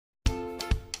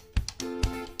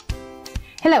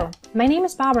Hello, my name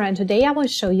is Barbara and today I will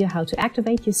show you how to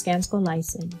activate your ScanScore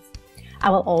license. I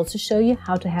will also show you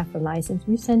how to have the license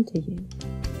resent to you.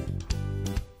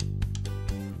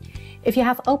 If you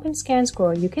have opened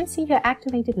ScanScore, you can see your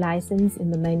activated license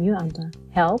in the menu under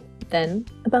Help, then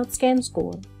About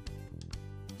ScanScore.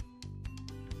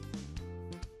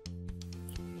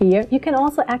 Here you can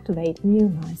also activate a new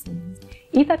license.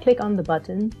 Either click on the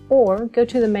button or go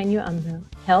to the menu under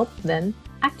Help, then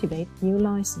Activate New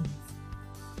License.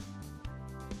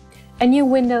 A new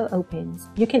window opens.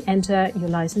 You can enter your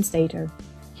license data,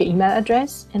 your email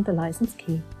address and the license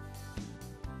key.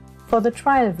 For the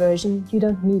trial version, you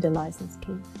don't need a license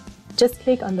key. Just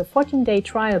click on the 14-day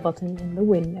trial button in the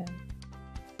window.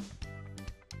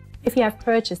 If you have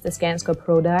purchased a ScanScore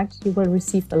product, you will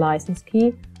receive the license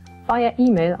key via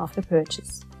email after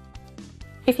purchase.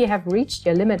 If you have reached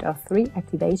your limit of 3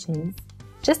 activations,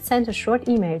 just send a short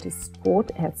email to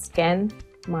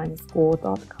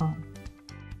support@scan-score.com.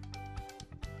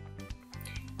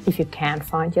 If you can't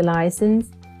find your license,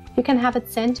 you can have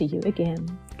it sent to you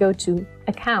again. Go to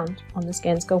Account on the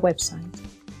ScanScore website.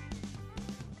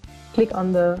 Click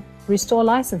on the Restore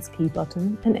License Key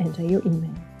button and enter your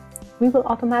email. We will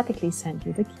automatically send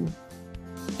you the key.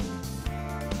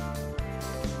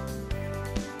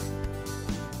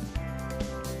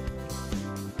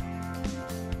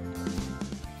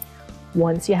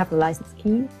 Once you have the license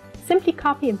key, simply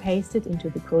copy and paste it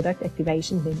into the product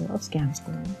activation window of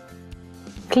ScanScore.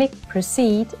 Click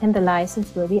Proceed and the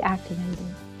license will be activated.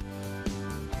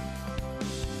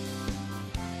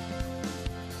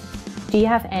 Do you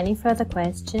have any further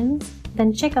questions?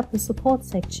 Then check out the support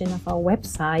section of our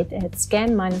website at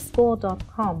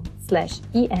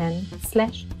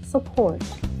scan-score.com/en/support.